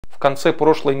конце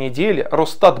прошлой недели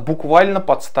Росстат буквально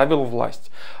подставил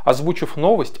власть, озвучив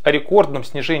новость о рекордном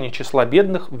снижении числа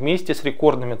бедных вместе с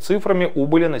рекордными цифрами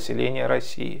убыли населения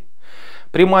России.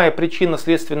 Прямая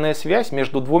причинно-следственная связь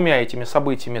между двумя этими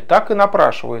событиями так и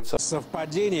напрашивается.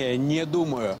 Совпадение, не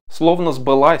думаю. Словно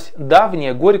сбылась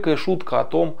давняя горькая шутка о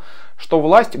том, что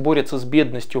власть борется с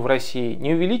бедностью в России,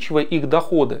 не увеличивая их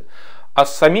доходы, а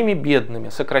с самими бедными,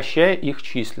 сокращая их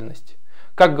численность.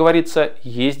 Как говорится,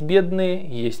 есть бедные,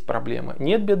 есть проблемы.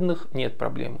 Нет бедных, нет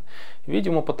проблемы.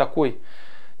 Видимо, по такой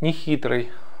нехитрой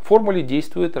формуле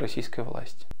действует российская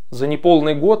власть. За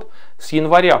неполный год, с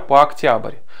января по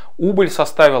октябрь, убыль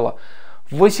составила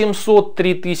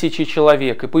 803 тысячи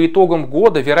человек и по итогам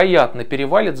года, вероятно,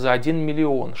 перевалит за 1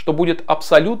 миллион, что будет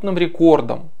абсолютным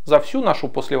рекордом за всю нашу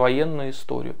послевоенную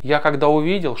историю. Я когда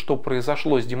увидел, что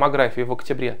произошло с демографией в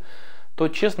октябре, то,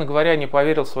 честно говоря, не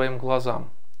поверил своим глазам.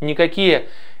 Никакие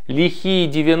лихие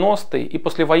 90-е и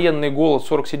послевоенный голод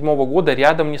 1947 года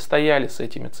рядом не стояли с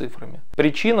этими цифрами.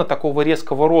 Причина такого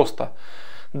резкого роста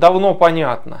давно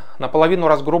понятна. Наполовину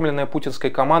разгромленная путинской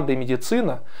командой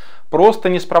медицина просто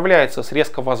не справляется с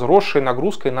резко возросшей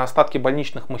нагрузкой на остатки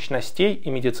больничных мощностей и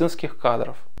медицинских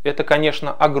кадров. Это,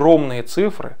 конечно, огромные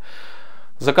цифры,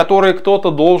 за которые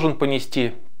кто-то должен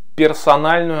понести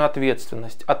персональную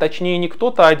ответственность. А точнее не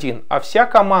кто-то один, а вся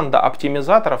команда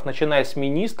оптимизаторов, начиная с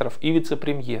министров и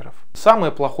вице-премьеров.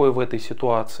 Самое плохое в этой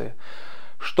ситуации,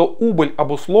 что убыль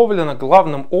обусловлена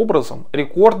главным образом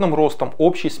рекордным ростом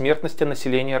общей смертности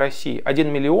населения России.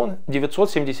 1 миллион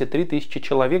 973 тысячи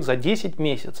человек за 10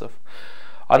 месяцев.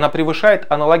 Она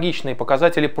превышает аналогичные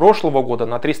показатели прошлого года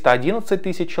на 311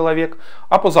 тысяч человек,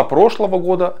 а позапрошлого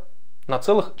года на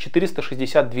целых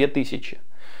 462 тысячи.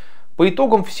 По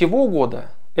итогам всего года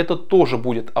это тоже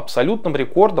будет абсолютным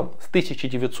рекордом с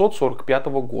 1945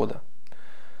 года.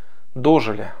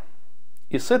 Дожили.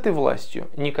 И с этой властью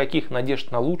никаких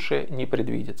надежд на лучшее не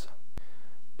предвидится.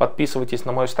 Подписывайтесь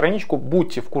на мою страничку,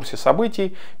 будьте в курсе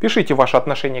событий, пишите ваше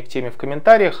отношение к теме в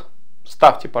комментариях,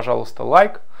 ставьте, пожалуйста,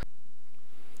 лайк.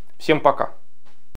 Всем пока!